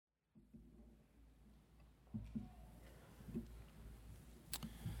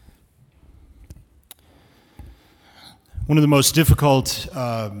One of the most difficult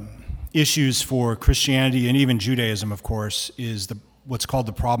issues for Christianity and even Judaism, of course, is what's called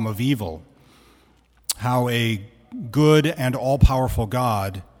the problem of evil. How a good and all-powerful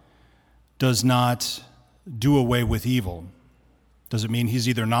God does not do away with evil. Does it mean he's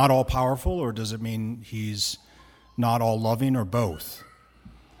either not all-powerful, or does it mean he's not all-loving, or both?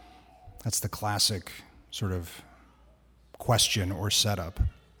 That's the classic sort of question or setup.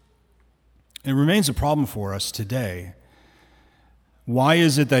 It remains a problem for us today. Why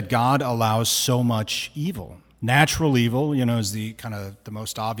is it that God allows so much evil? Natural evil, is the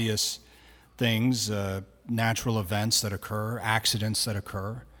most obvious things, natural events that occur, accidents that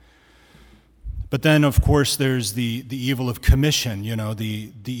occur. But then, of course, there's the evil of commission,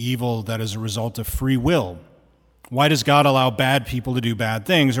 the evil that is a result of free will. Why does God allow bad people to do bad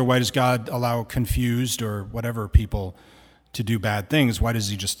things? Or why does God allow confused or whatever people to do bad things? Why does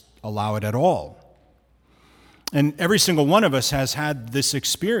he just allow it at all? And every single one of us has had this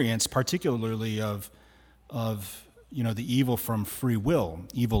experience, particularly of the evil from free will,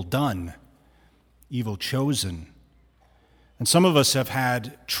 evil done, evil chosen. And some of us have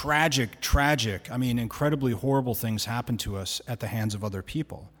had tragic, incredibly horrible things happen to us at the hands of other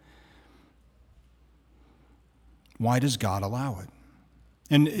people. Why does God allow it?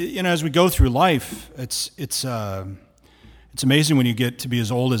 And as we go through life, it's amazing when you get to be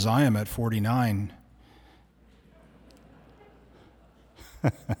as old as I am at 49. I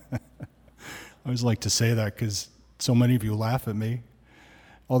always like to say that because so many of you laugh at me.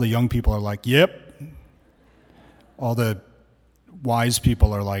 All the young people are like, yep. All the wise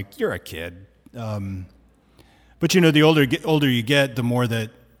people are like, you're a kid. But the older you get, the more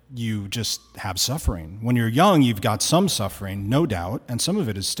that you just have suffering. When you're young, you've got some suffering, no doubt, and some of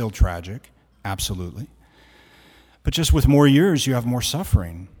it is still tragic, absolutely. But just with more years, you have more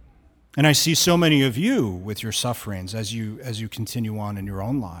suffering. And I see so many of you with your sufferings as you continue on in your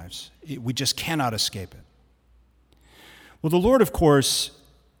own lives. We just cannot escape it. Well, the Lord, of course,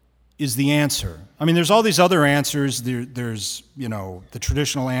 is the answer. There's all these other answers. There's the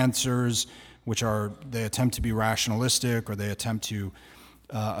traditional answers, which are they attempt to be rationalistic, or they attempt to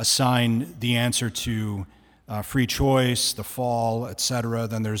assign the answer to free choice, the fall, etc.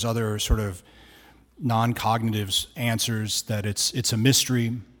 Then there's other sort of non-cognitive answers that it's a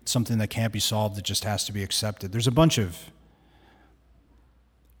mystery, something that can't be solved, that just has to be accepted. There's a bunch of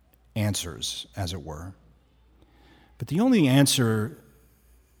answers, as it were. But the only answer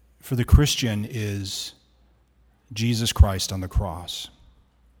for the Christian is Jesus Christ on the cross.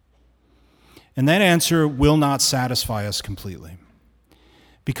 And that answer will not satisfy us completely,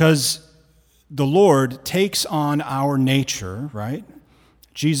 because the Lord takes on our nature, right?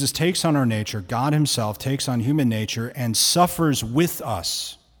 Jesus takes on our nature. God himself takes on human nature and suffers with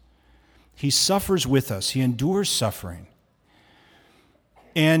us. He suffers with us. He endures suffering.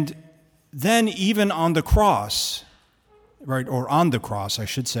 And then even on the cross, right, or on the cross, I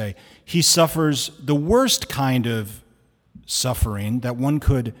should say, he suffers the worst kind of suffering that one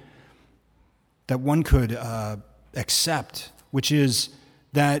could accept, which is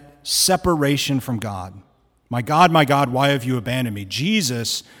that separation from God. My God, why have you abandoned me?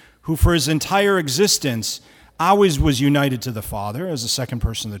 Jesus, who for his entire existence always was united to the Father as the second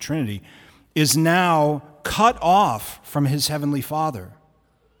person of the Trinity, is now cut off from his heavenly Father.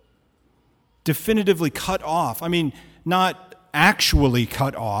 Definitively cut off. Not actually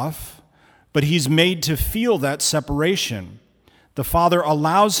cut off, but he's made to feel that separation. The Father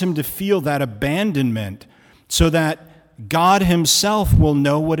allows him to feel that abandonment so that God himself will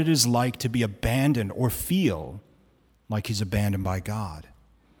know what it is like to be abandoned or feel like he's abandoned by God.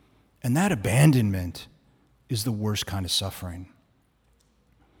 And that abandonment is the worst kind of suffering.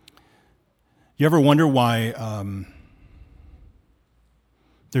 You ever wonder why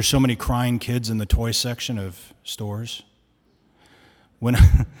there's so many crying kids in the toy section of stores? When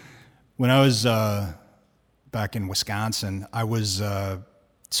I was back in Wisconsin, I was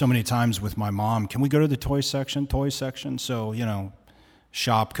so many times with my mom, can we go to the toy section? So,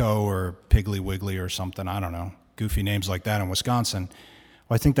 Shopko or Piggly Wiggly or something, I don't know, goofy names like that in Wisconsin.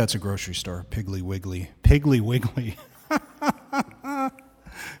 Well, I think that's a grocery store, Piggly Wiggly. Piggly Wiggly.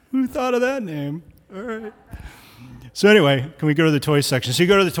 Who thought of that name? All right. So anyway, can we go to the toy section? So you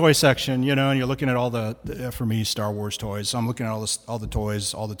go to the toy section, and you're looking at all for me, Star Wars toys. So I'm looking at all the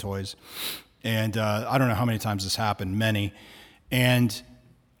toys. And I don't know how many times this happened, many. And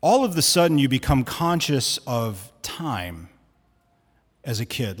all of a sudden you become conscious of time as a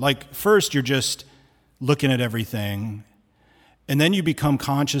kid. Like first you're just looking at everything, and then you become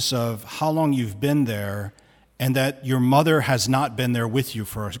conscious of how long you've been there, and that your mother has not been there with you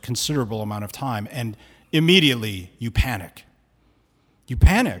for a considerable amount of time. And immediately you panic. You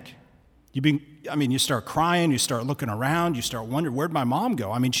panic. You start crying, you start looking around, you start wondering, where'd my mom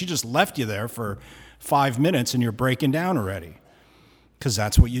go? I mean, she just left you there for 5 minutes and you're breaking down already. Because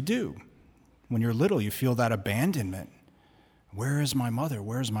that's what you do. When you're little, you feel that abandonment. Where is my mother?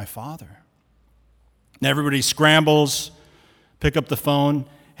 Where is my father? And everybody scrambles, pick up the phone.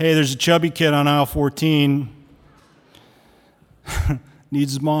 Hey, there's a chubby kid on aisle 14.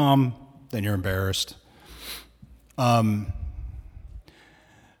 Needs his mom. Then you're embarrassed.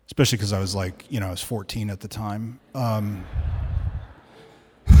 Especially because I was I was 14 at the time.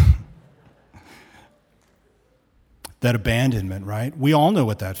 That abandonment, right? We all know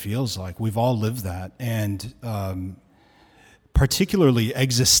what that feels like. We've all lived that. And particularly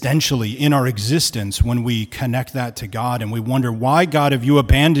existentially in our existence, when we connect that to God and we wonder, why, God, have you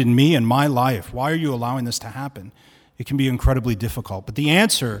abandoned me in my life? Why are you allowing this to happen? It can be incredibly difficult. But the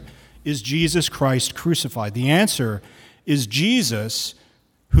answer is Jesus Christ crucified. The answer is Jesus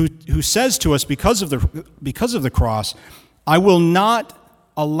who says to us because of the cross, I will not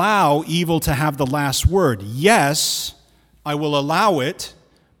allow evil to have the last word. Yes, I will allow it,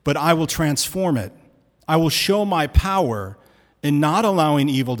 but I will transform it. I will show my power in not allowing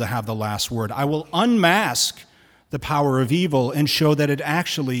evil to have the last word. I will unmask the power of evil and show that it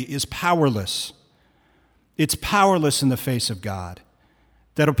actually is powerless. It's powerless in the face of God.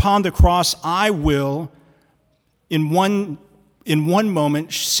 That upon the cross, I will, in one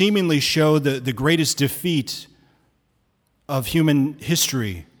moment, seemingly show the greatest defeat of human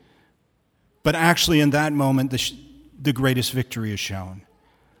history. But actually, in that moment, the greatest victory is shown.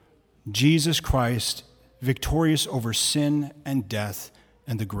 Jesus Christ, victorious over sin and death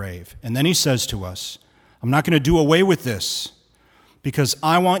and the grave. And then he says to us, I'm not going to do away with this because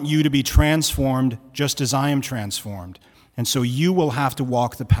I want you to be transformed just as I am transformed. And so you will have to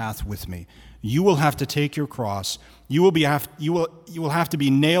walk the path with me. You will have to take your cross. You will have to be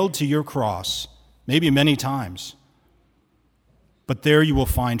nailed to your cross, maybe many times. But there you will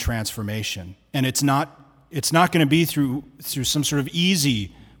find transformation. And it's not going to be through some sort of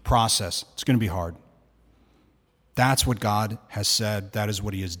easy process. It's going to be hard. That's what God has said. That is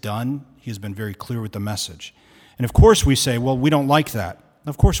what he has done. He has been very clear with the message. And of course we say, well, we don't like that.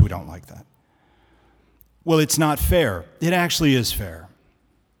 Of course we don't like that. Well, it's not fair. It actually is fair.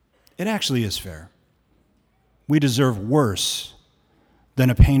 It actually is fair. We deserve worse than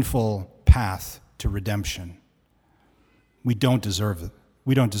a painful path to redemption. We don't deserve it.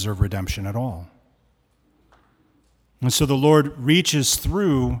 We don't deserve redemption at all. And so the Lord reaches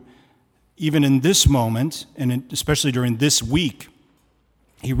through, even in this moment, and especially during this week,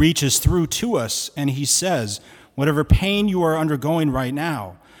 he reaches through to us and he says, whatever pain you are undergoing right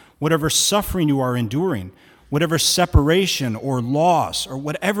now, whatever suffering you are enduring, whatever separation or loss or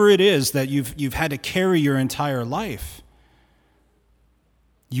whatever it is that you've had to carry your entire life,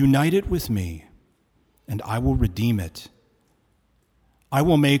 unite it with me and I will redeem it. I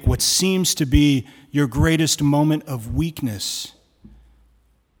will make what seems to be your greatest moment of weakness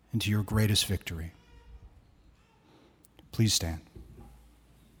into your greatest victory. Please stand.